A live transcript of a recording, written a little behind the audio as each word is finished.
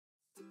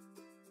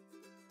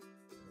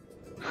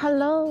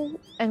Hello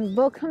and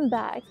welcome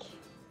back.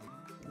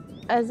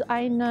 As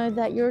I know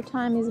that your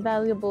time is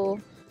valuable,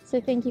 so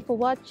thank you for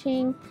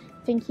watching,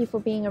 thank you for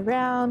being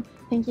around,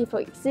 thank you for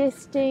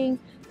existing,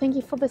 thank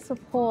you for the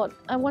support.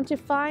 I want to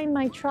find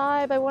my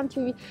tribe. I want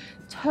to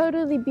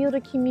totally build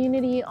a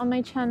community on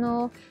my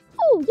channel.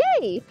 Oh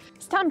yay!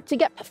 It's time to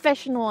get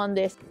professional on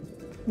this.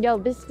 Yo,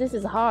 this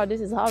is hard.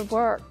 This is hard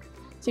work.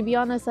 To be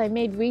honest, I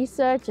made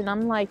research and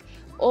I'm like,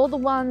 all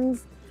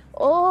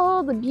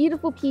the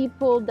beautiful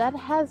people that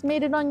has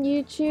made it on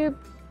YouTube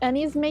and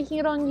is making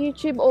it on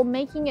YouTube or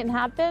making it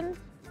happen,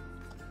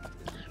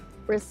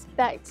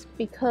 respect,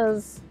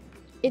 because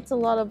it's a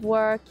lot of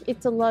work,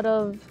 it's a lot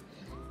of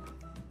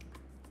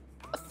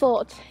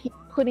thought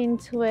put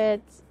into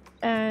it,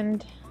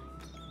 and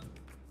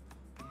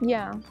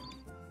yeah,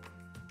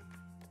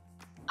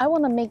 I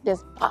want to make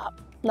this pop,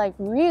 like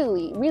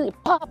really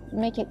pop,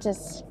 make it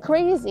just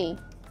crazy.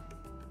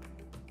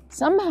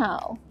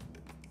 Somehow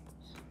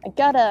I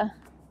gotta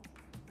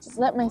just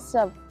let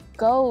myself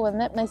go and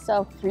let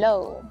myself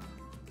flow.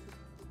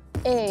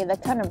 Hey,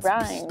 that kind of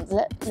rhymes.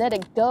 Let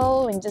it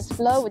go and just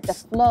flow with the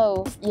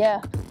flow.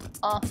 Yeah.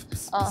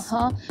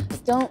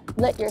 Don't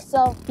let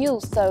yourself feel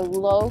so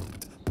low.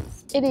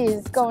 It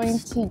is going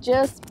to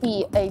just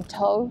be a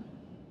toe.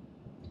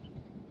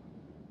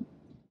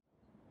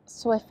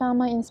 So I found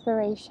my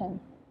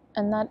inspiration,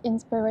 and that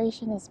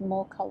inspiration is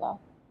more color.